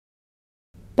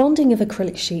Bonding of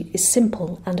acrylic sheet is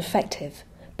simple and effective,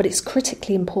 but it's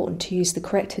critically important to use the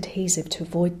correct adhesive to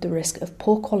avoid the risk of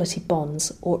poor quality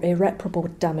bonds or irreparable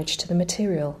damage to the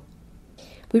material.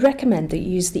 We recommend that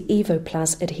you use the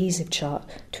Evoplas adhesive chart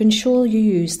to ensure you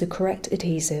use the correct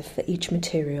adhesive for each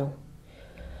material.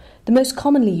 The most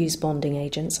commonly used bonding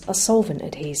agents are solvent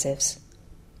adhesives.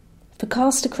 For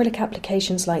cast acrylic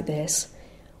applications like this,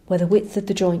 where the width of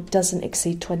the joint doesn't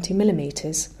exceed 20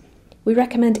 mm, we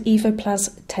recommend Evoplas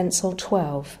Tensol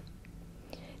 12.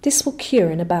 This will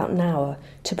cure in about an hour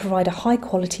to provide a high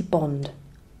quality bond.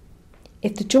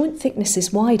 If the joint thickness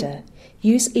is wider,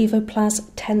 use Evoplas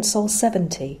Tensol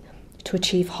 70 to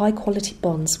achieve high quality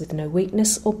bonds with no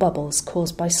weakness or bubbles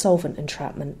caused by solvent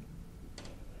entrapment.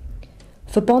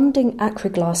 For bonding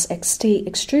Acryglas XT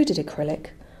extruded acrylic,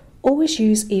 always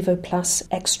use Evoplas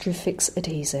Extrufix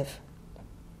adhesive.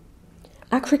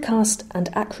 Acrycast and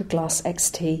Acryglas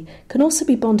XT can also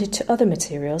be bonded to other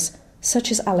materials, such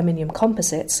as aluminium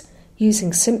composites,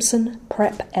 using Simpson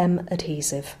Prep M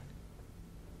adhesive.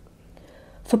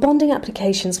 For bonding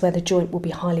applications where the joint will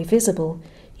be highly visible,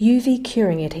 UV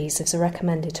curing adhesives are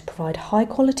recommended to provide high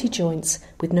quality joints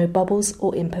with no bubbles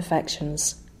or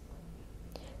imperfections.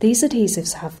 These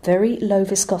adhesives have very low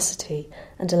viscosity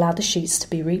and allow the sheets to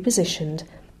be repositioned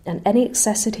and any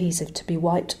excess adhesive to be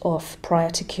wiped off prior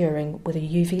to curing with a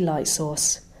UV light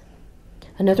source.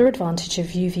 Another advantage of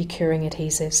UV curing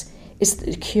adhesives is that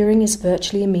the curing is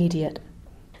virtually immediate.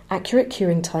 Accurate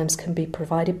curing times can be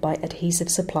provided by adhesive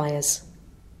suppliers.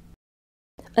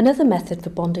 Another method for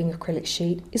bonding acrylic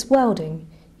sheet is welding,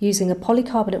 using a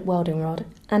polycarbonate welding rod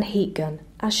and heat gun,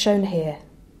 as shown here.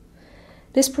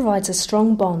 This provides a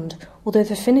strong bond, although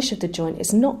the finish of the joint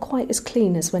is not quite as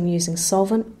clean as when using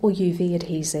solvent or UV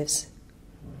adhesives.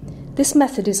 This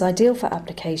method is ideal for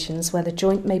applications where the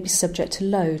joint may be subject to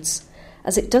loads,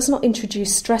 as it does not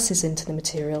introduce stresses into the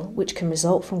material which can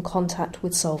result from contact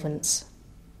with solvents.